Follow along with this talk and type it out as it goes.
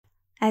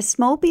As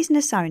small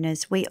business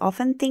owners, we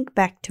often think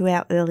back to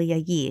our earlier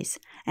years,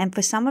 and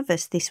for some of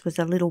us this was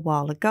a little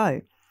while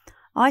ago.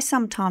 I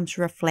sometimes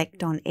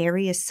reflect on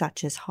areas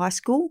such as high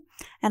school,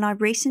 and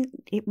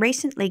it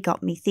recently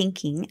got me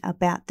thinking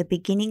about the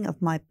beginning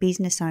of my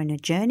business owner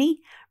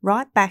journey,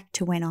 right back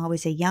to when I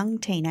was a young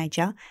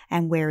teenager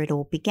and where it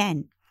all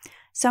began.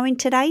 So in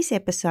today's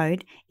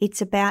episode,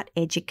 it's about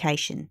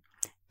education.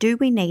 Do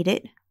we need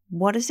it?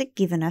 What has it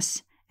given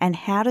us? And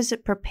how does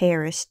it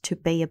prepare us to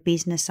be a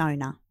business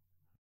owner?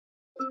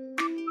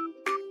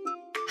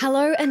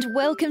 Hello and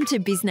welcome to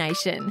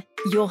BizNation,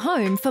 your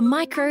home for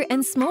micro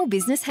and small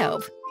business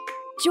help.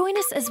 Join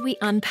us as we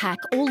unpack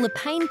all the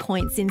pain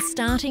points in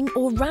starting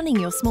or running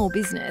your small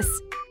business.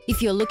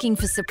 If you're looking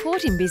for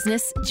support in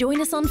business,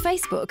 join us on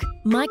Facebook,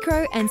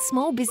 Micro and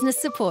Small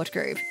Business Support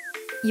Group.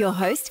 Your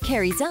host,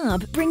 Kerry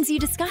Zarb, brings you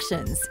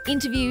discussions,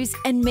 interviews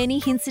and many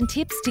hints and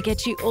tips to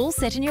get you all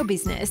set in your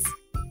business.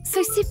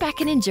 So sit back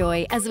and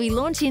enjoy as we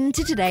launch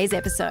into today's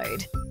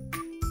episode.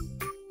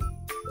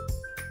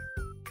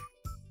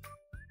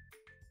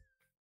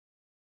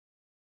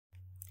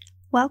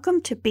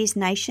 Welcome to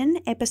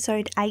BizNation,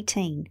 episode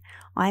 18.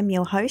 I'm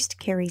your host,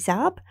 Kerry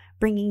Zarb,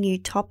 bringing you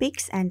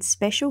topics and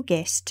special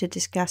guests to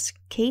discuss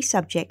key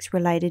subjects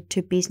related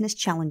to business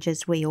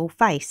challenges we all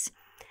face.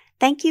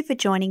 Thank you for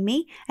joining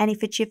me, and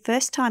if it's your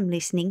first time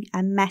listening,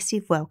 a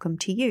massive welcome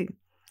to you.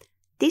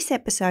 This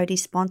episode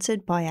is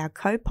sponsored by our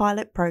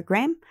Co-Pilot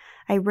program,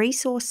 a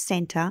resource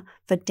centre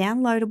for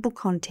downloadable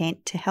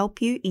content to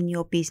help you in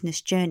your business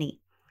journey.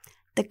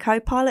 The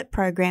Co-Pilot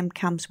program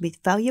comes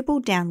with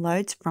valuable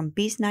downloads from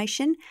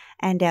BizNation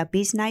and our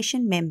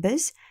BizNation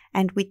members,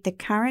 and with the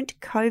current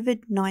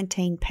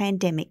COVID-19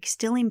 pandemic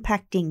still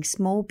impacting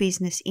small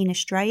business in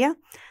Australia,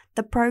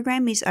 the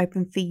program is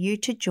open for you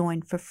to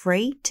join for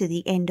free to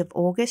the end of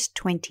August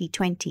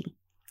 2020.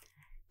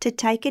 To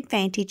take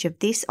advantage of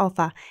this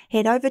offer,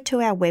 head over to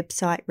our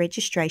website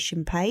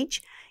registration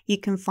page. You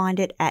can find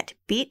it at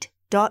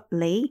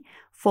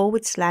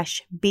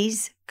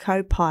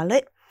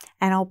bit.ly/bizcopilot,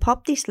 and I'll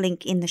pop this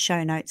link in the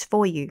show notes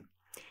for you.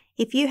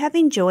 If you have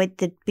enjoyed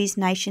the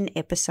BizNation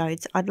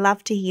episodes, I'd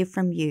love to hear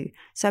from you,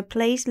 so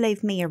please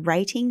leave me a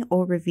rating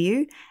or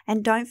review,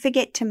 and don't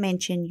forget to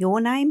mention your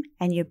name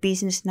and your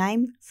business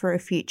name for a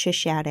future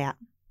shout out.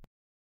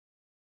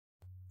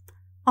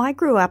 I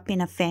grew up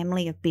in a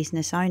family of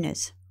business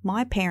owners.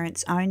 My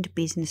parents owned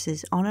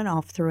businesses on and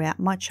off throughout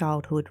my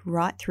childhood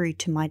right through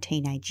to my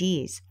teenage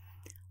years.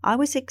 I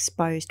was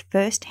exposed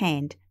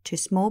firsthand to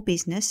small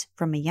business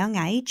from a young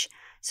age,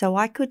 so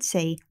I could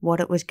see what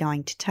it was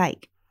going to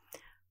take.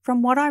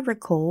 From what I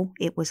recall,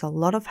 it was a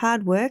lot of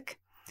hard work,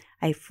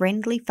 a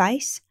friendly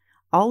face,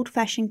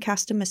 old-fashioned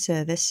customer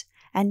service,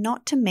 and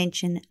not to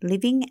mention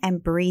living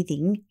and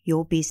breathing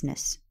your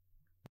business.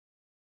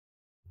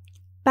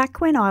 Back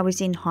when I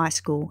was in high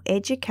school,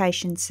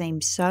 education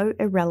seemed so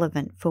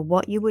irrelevant for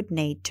what you would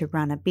need to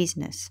run a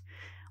business.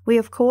 We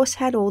of course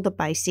had all the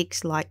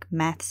basics like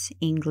maths,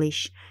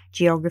 English,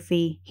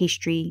 geography,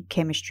 history,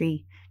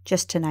 chemistry,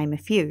 just to name a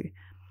few.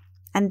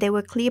 And there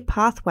were clear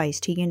pathways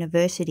to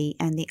university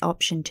and the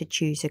option to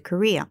choose a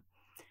career.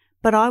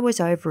 But I was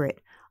over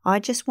it. I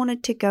just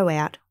wanted to go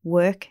out,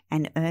 work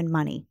and earn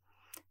money.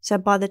 So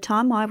by the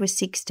time I was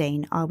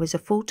 16, I was a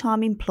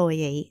full-time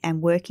employee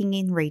and working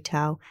in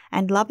retail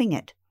and loving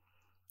it.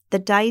 The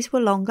days were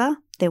longer,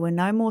 there were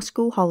no more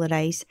school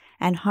holidays,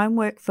 and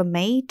homework for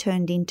me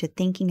turned into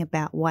thinking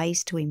about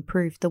ways to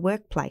improve the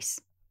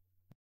workplace.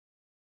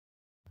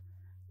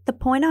 The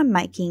point I'm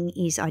making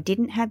is I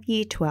didn't have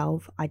Year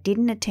 12, I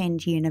didn't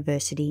attend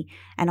university,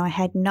 and I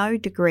had no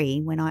degree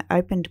when I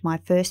opened my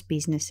first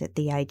business at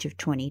the age of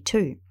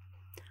 22.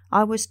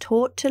 I was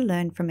taught to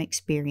learn from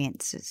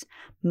experiences,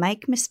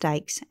 make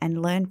mistakes and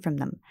learn from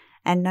them,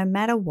 and no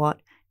matter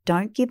what,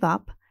 don't give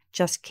up,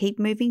 just keep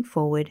moving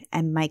forward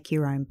and make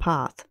your own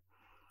path.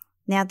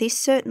 Now this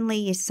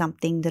certainly is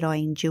something that I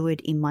endured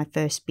in my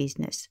first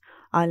business.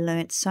 I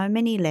learnt so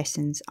many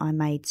lessons, I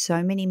made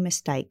so many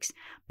mistakes,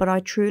 but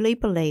I truly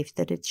believe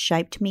that it's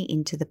shaped me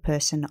into the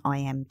person I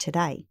am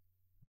today.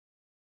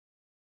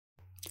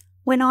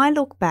 When I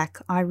look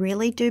back, I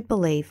really do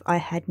believe I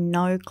had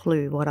no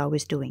clue what I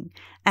was doing,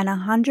 and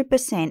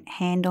 100%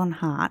 hand on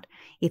heart,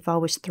 if I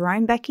was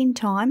thrown back in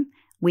time,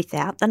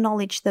 without the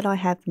knowledge that I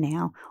have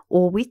now,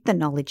 or with the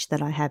knowledge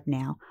that I have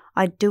now,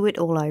 I'd do it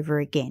all over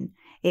again.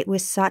 It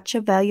was such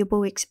a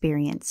valuable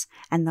experience,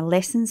 and the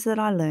lessons that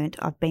I learnt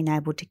I've been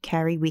able to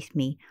carry with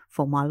me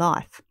for my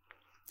life.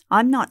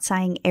 I'm not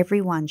saying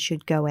everyone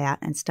should go out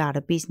and start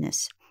a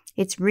business.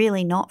 It's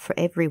really not for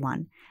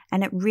everyone,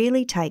 and it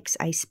really takes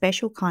a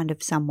special kind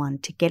of someone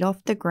to get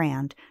off the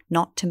ground,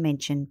 not to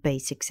mention be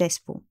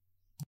successful.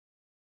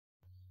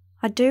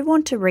 I do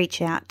want to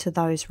reach out to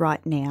those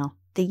right now,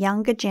 the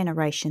younger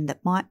generation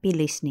that might be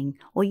listening,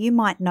 or you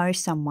might know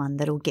someone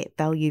that'll get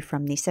value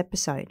from this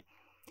episode.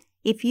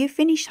 If you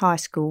finished high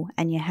school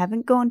and you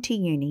haven't gone to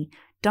uni,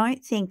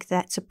 don't think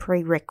that's a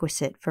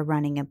prerequisite for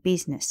running a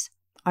business.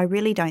 I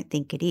really don't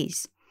think it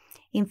is.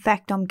 In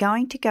fact, I'm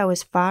going to go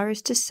as far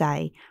as to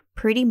say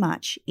pretty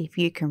much if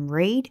you can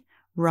read,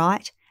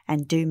 write,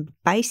 and do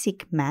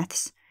basic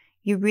maths,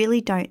 you really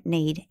don't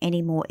need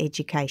any more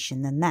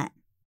education than that.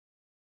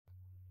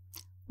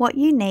 What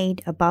you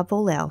need above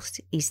all else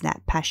is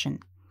that passion.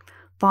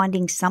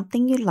 Finding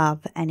something you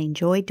love and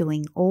enjoy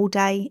doing all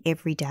day,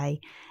 every day,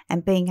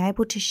 and being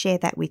able to share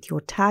that with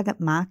your target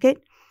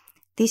market,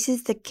 this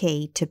is the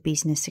key to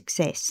business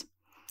success.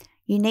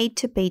 You need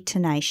to be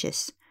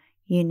tenacious.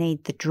 You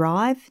need the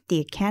drive, the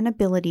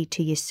accountability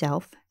to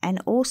yourself,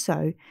 and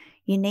also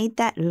you need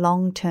that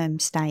long-term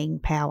staying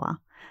power,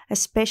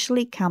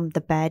 especially come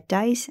the bad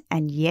days,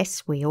 and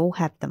yes, we all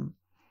have them.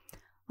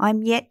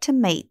 I'm yet to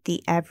meet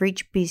the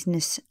average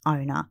business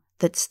owner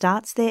that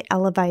starts their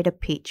elevator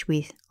pitch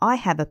with, "I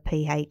have a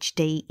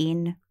PhD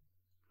in."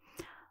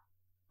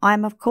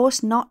 I'm of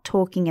course not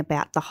talking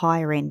about the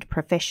higher end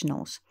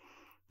professionals,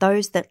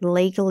 those that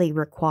legally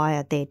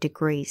require their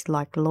degrees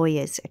like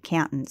lawyers,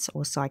 accountants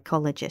or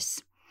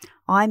psychologists.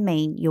 I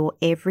mean your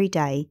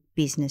everyday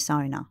business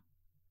owner.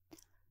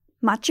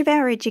 Much of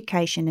our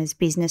education as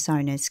business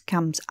owners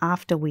comes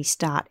after we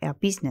start our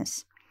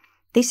business.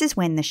 This is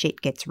when the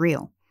shit gets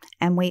real,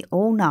 and we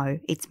all know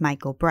it's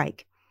make or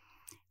break.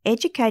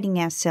 Educating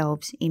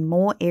ourselves in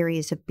more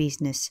areas of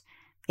business,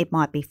 it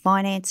might be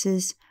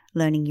finances,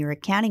 learning your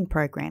accounting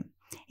program.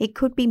 It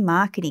could be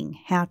marketing,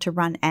 how to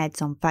run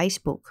ads on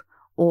Facebook,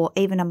 or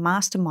even a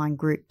mastermind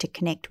group to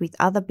connect with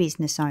other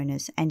business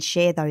owners and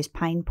share those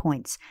pain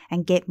points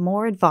and get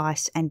more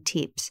advice and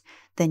tips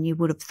than you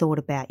would have thought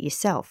about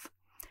yourself.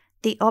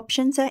 The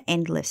options are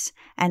endless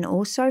and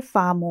also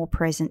far more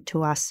present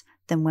to us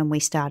than when we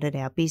started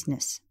our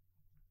business.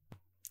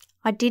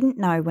 I didn't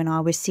know when I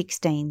was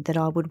 16 that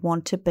I would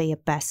want to be a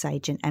BAS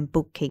agent and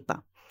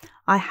bookkeeper.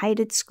 I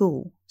hated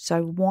school,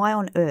 so why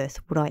on earth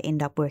would I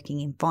end up working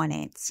in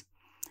finance?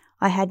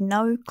 I had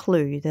no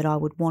clue that I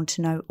would want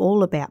to know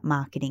all about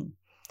marketing.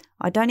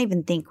 I don't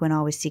even think when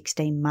I was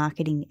 16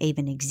 marketing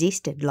even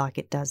existed like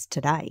it does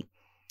today.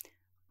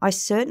 I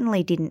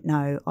certainly didn't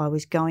know I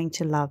was going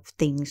to love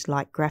things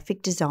like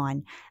graphic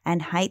design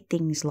and hate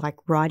things like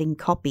writing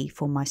copy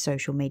for my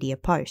social media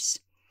posts.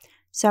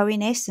 So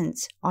in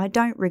essence, I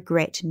don't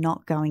regret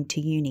not going to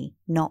uni,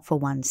 not for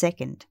 1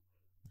 second.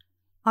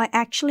 I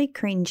actually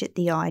cringe at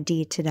the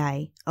idea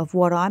today of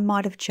what I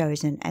might have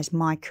chosen as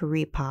my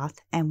career path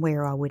and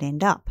where I would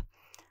end up.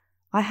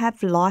 I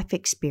have life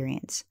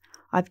experience.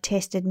 I've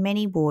tested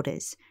many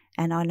waters,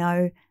 and I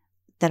know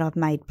that I've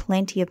made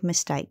plenty of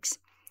mistakes,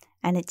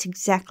 and it's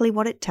exactly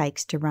what it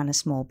takes to run a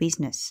small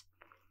business.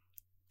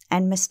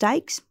 And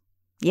mistakes?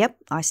 Yep,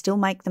 I still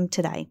make them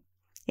today.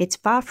 It's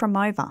far from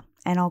over,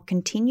 and I'll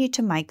continue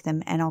to make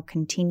them, and I'll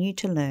continue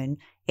to learn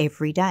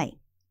every day.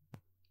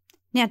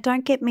 Now,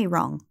 don't get me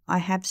wrong, I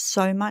have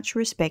so much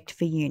respect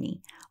for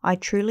uni. I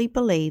truly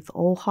believe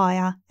all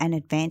higher and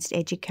advanced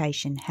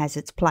education has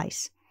its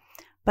place.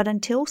 But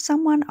until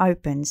someone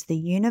opens the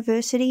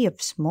University of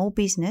Small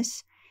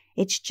Business,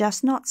 it's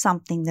just not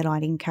something that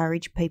I'd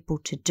encourage people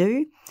to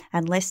do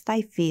unless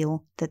they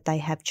feel that they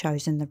have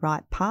chosen the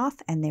right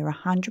path and they're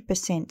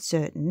 100%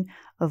 certain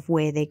of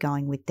where they're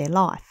going with their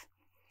life.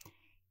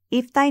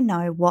 If they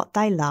know what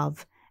they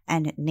love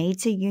and it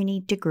needs a uni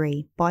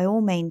degree, by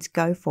all means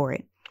go for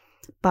it.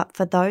 But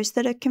for those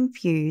that are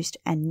confused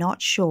and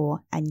not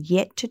sure and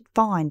yet to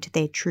find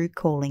their true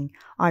calling,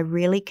 I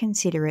really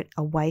consider it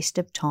a waste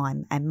of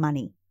time and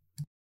money.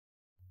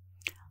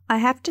 I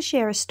have to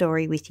share a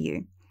story with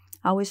you.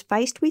 I was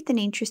faced with an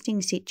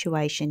interesting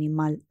situation in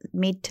my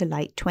mid to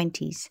late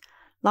 20s.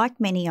 Like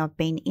many, I've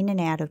been in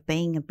and out of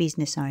being a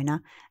business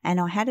owner, and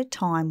I had a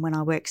time when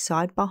I worked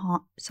side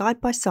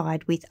by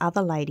side with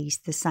other ladies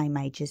the same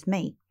age as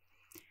me.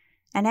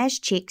 And as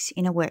chicks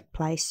in a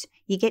workplace,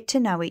 you get to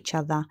know each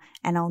other,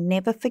 and I'll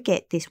never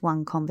forget this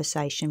one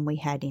conversation we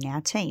had in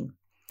our team.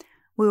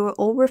 We were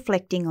all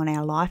reflecting on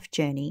our life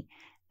journey,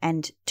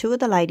 and two of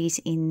the ladies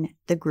in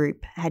the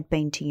group had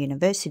been to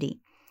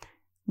university.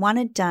 One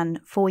had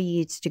done 4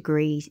 years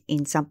degree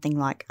in something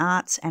like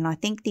arts, and I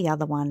think the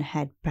other one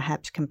had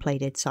perhaps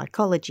completed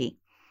psychology.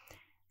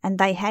 And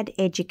they had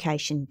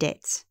education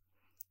debts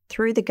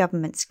through the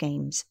government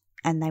schemes,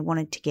 and they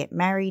wanted to get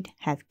married,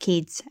 have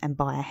kids, and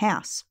buy a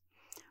house.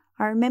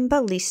 I remember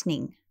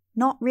listening,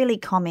 not really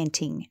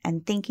commenting,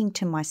 and thinking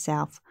to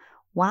myself,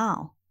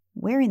 wow,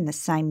 we're in the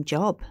same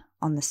job,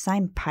 on the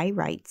same pay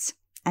rates,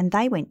 and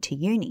they went to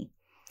uni.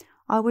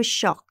 I was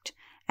shocked,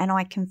 and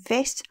I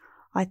confess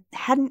I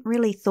hadn't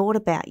really thought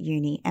about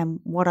uni and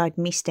what I'd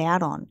missed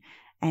out on,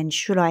 and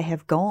should I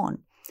have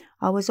gone.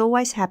 I was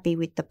always happy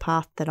with the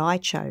path that I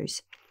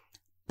chose.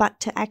 But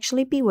to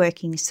actually be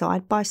working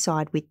side by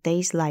side with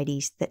these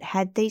ladies that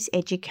had these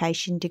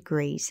education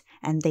degrees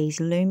and these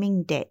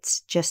looming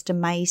debts just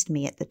amazed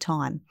me at the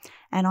time,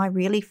 and I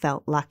really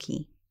felt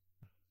lucky.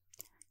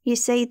 You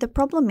see, the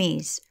problem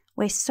is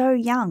we're so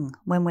young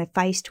when we're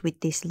faced with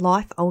this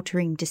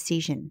life-altering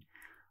decision.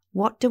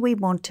 What do we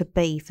want to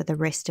be for the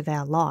rest of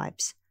our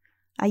lives?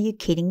 Are you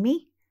kidding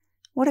me?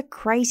 What a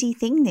crazy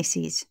thing this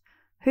is.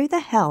 Who the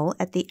hell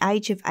at the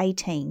age of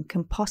 18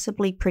 can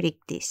possibly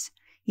predict this?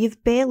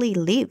 You've barely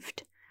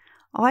lived.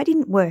 I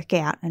didn't work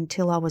out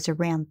until I was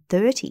around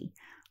 30.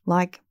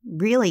 like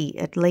really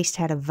at least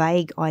had a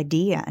vague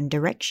idea and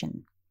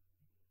direction.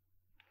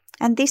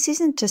 And this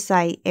isn't to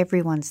say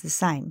everyone's the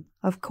same.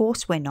 Of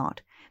course we're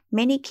not.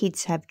 Many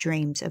kids have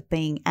dreams of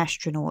being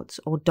astronauts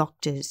or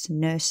doctors,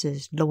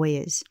 nurses,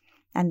 lawyers,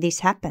 and this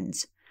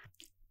happens.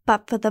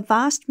 But for the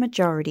vast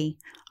majority,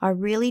 I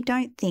really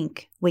don't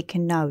think we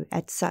can know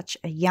at such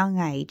a young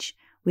age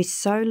with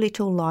so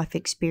little life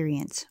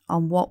experience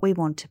on what we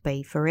want to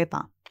be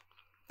forever.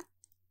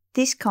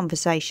 This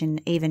conversation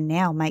even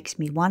now makes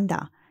me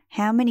wonder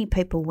how many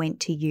people went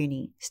to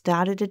uni,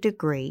 started a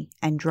degree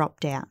and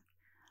dropped out.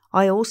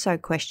 I also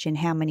question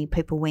how many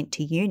people went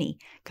to uni,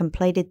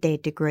 completed their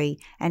degree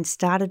and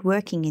started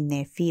working in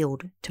their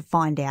field to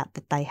find out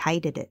that they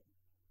hated it.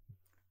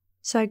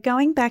 So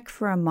going back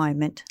for a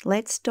moment,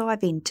 let's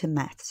dive into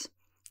maths.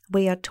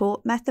 We are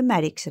taught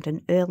mathematics at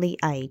an early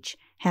age,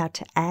 how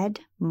to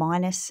add,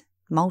 minus,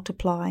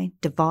 multiply,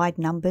 divide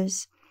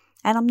numbers.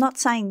 And I'm not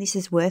saying this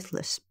is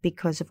worthless,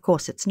 because of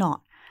course it's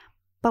not.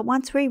 But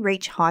once we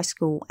reach high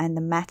school and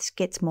the maths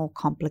gets more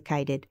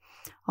complicated,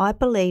 I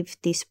believe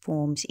this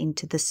forms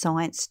into the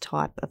science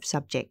type of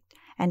subject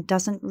and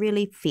doesn't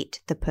really fit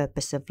the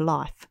purpose of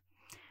life.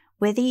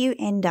 Whether you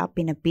end up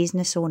in a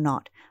business or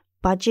not,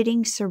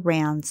 budgeting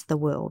surrounds the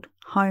world.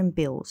 Home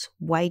bills,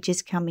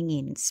 wages coming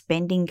in,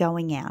 spending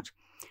going out.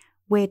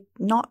 We're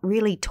not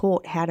really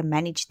taught how to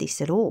manage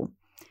this at all.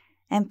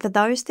 And for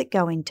those that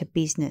go into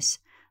business,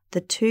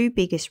 the two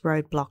biggest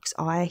roadblocks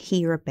I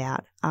hear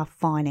about are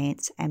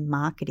finance and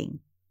marketing.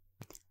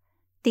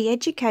 The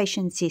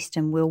education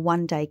system will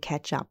one day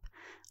catch up.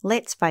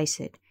 Let's face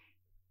it,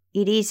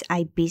 it is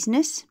a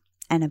business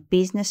and a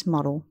business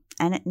model,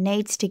 and it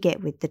needs to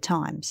get with the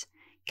times.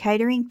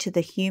 Catering to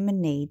the human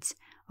needs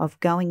of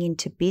going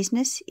into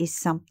business is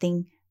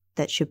something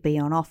that should be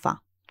on offer.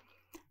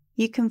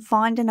 You can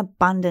find an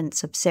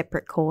abundance of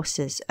separate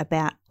courses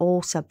about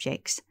all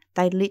subjects.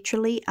 They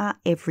literally are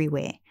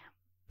everywhere.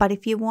 But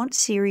if you want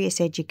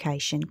serious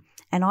education,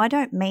 and I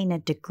don't mean a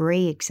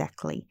degree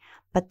exactly,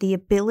 but the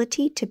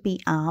ability to be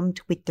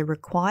armed with the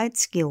required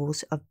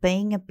skills of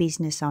being a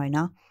business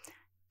owner,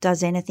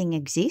 does anything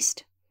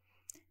exist?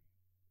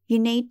 You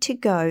need to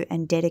go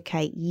and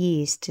dedicate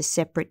years to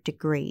separate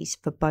degrees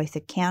for both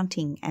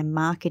accounting and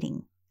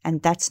marketing,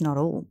 and that's not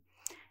all.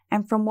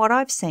 And from what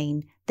I've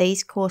seen,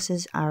 these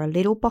courses are a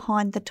little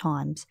behind the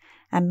times,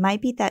 and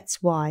maybe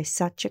that's why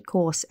such a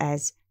course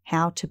as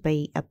How to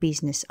Be a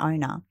Business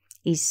Owner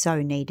is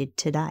so needed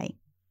today.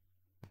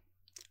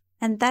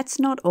 And that's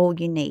not all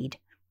you need.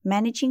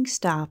 Managing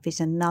staff is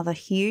another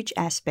huge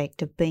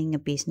aspect of being a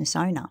business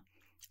owner,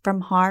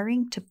 from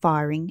hiring to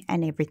firing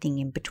and everything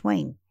in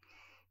between.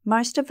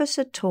 Most of us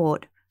are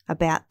taught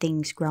about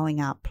things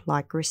growing up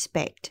like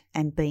respect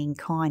and being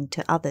kind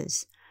to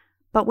others.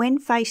 But when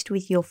faced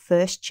with your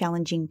first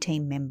challenging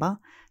team member,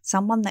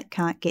 someone that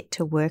can't get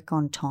to work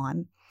on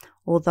time,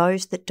 or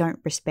those that don't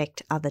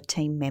respect other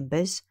team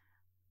members,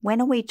 when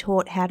are we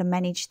taught how to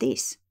manage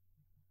this?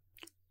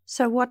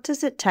 So what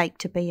does it take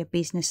to be a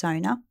business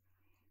owner?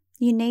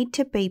 You need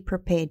to be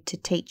prepared to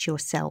teach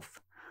yourself.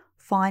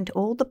 Find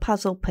all the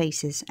puzzle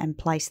pieces and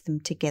place them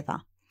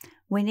together.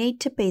 We need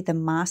to be the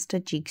master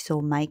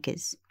jigsaw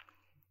makers.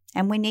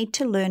 And we need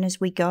to learn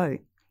as we go.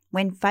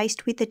 When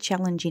faced with a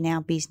challenge in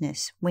our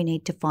business, we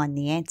need to find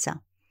the answer.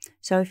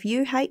 So if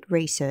you hate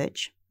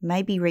research,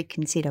 maybe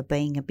reconsider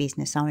being a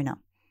business owner.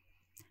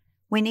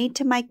 We need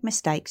to make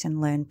mistakes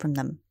and learn from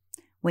them.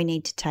 We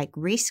need to take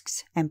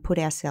risks and put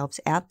ourselves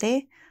out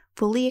there,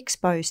 fully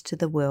exposed to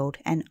the world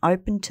and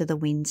open to the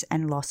wins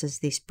and losses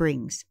this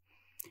brings.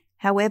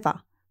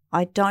 However,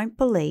 I don't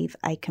believe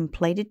a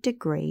completed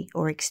degree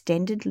or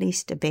extended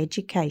list of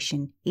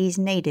education is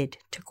needed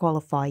to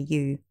qualify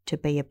you to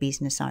be a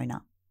business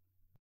owner.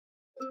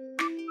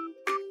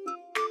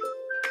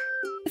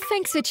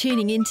 Thanks for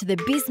tuning in to the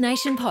Biz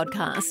Nation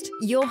podcast,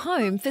 your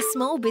home for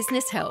small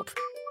business help.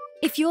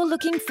 If you're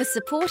looking for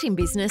support in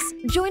business,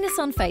 join us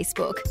on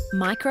Facebook,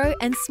 Micro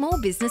and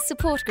Small Business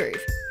Support Group.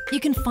 You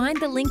can find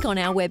the link on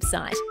our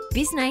website,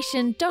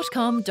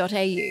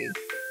 biznation.com.au.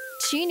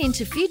 Tune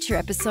into future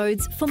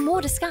episodes for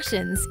more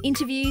discussions,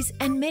 interviews,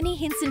 and many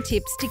hints and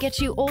tips to get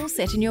you all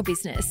set in your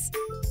business.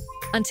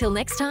 Until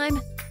next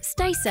time,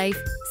 stay safe,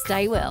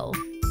 stay well.